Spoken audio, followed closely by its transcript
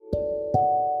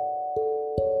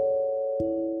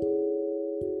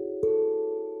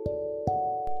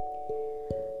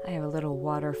little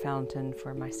water fountain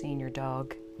for my senior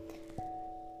dog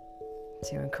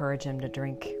to encourage him to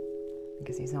drink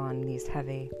because he's on these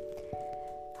heavy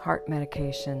heart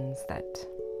medications that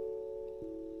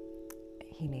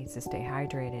he needs to stay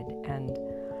hydrated. And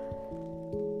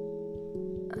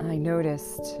I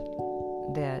noticed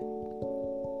that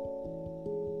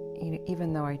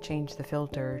even though I changed the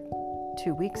filter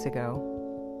 2 weeks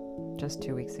ago, just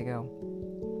 2 weeks ago,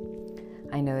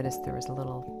 I noticed there was a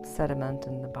little sediment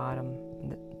in the bottom,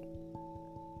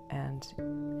 and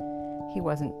he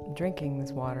wasn't drinking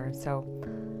this water. So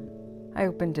I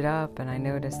opened it up and I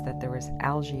noticed that there was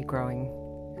algae growing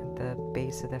at the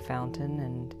base of the fountain,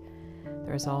 and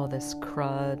there was all this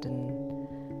crud and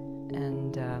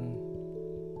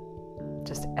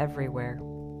just everywhere.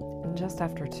 And just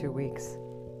after 2 weeks,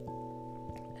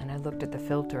 and I looked at the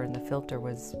filter, and the filter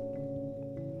was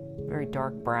very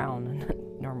dark brown, and it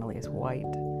normally is white.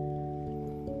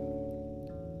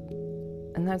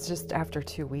 And that's just after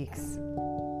 2 weeks.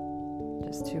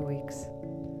 Just 2 weeks.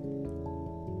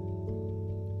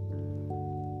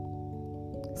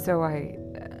 So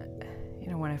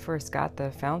when I first got the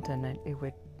fountain, it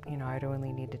would, I'd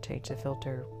only need to change the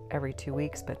filter every 2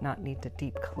 weeks, but not need to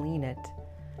deep clean it.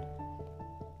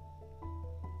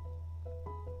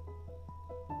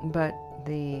 But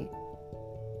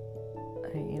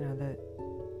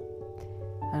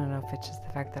I don't know if it's just the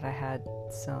fact that I had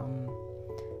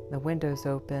the windows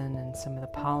open and some of the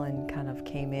pollen kind of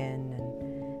came in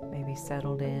and maybe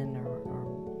settled in or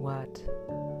what.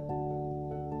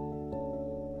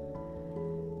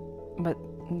 But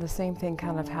the same thing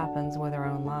kind of happens with our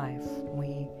own life.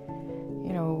 We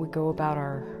go about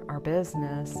our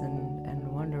business and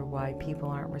wonder why people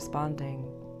aren't responding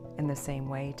in the same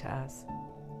way to us.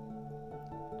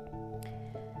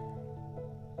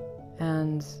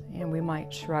 And we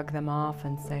might shrug them off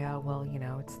and say, oh, well,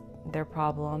 it's their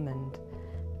problem and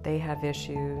they have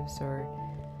issues, or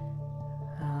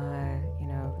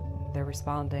they're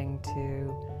responding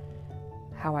to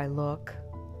how I look,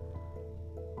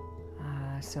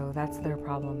 so that's their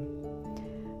problem.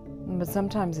 But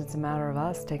sometimes it's a matter of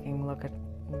us taking a look at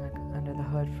under the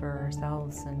hood for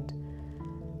ourselves and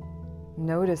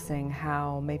noticing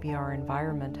how maybe our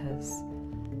environment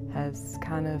has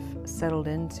kind of settled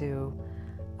into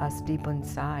us deep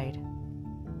inside,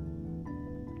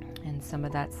 and some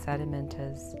of that sediment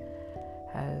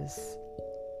has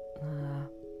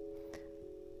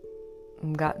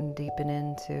gotten deep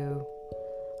into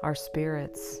our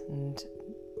spirits and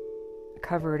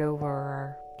covered over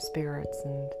our spirits,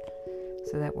 and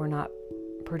so that we're not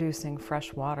producing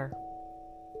fresh water.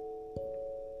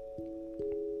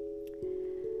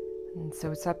 And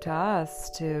so it's up to us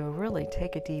to really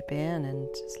take a deep in and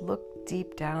just look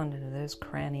deep down into those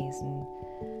crannies and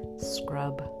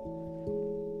scrub.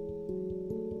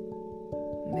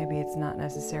 Maybe it's not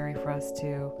necessary for us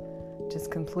to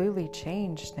just completely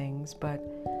change things, but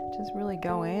just really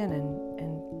go in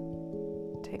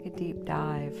and take a deep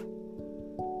dive.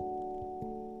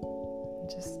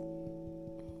 Just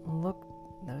look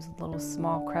those little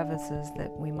small crevices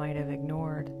that we might have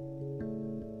ignored.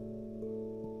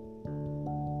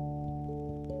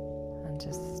 And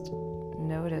just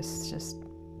notice just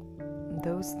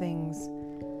those things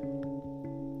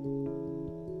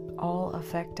all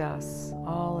affect us,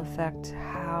 all affect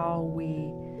how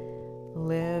we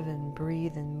live and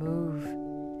breathe and move.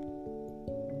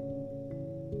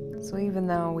 So even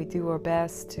though we do our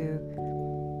best to,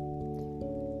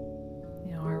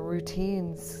 our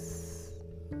routines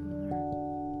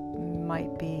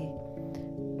might be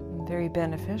very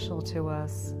beneficial to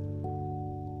us,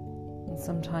 and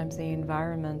sometimes the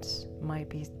environment might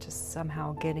be just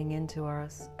somehow getting into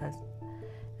us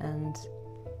and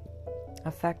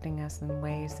affecting us in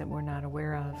ways that we're not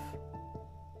aware of.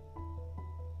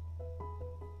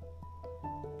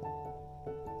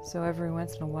 So every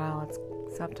once in a while,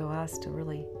 it's up to us to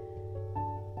really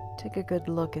take a good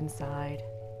look inside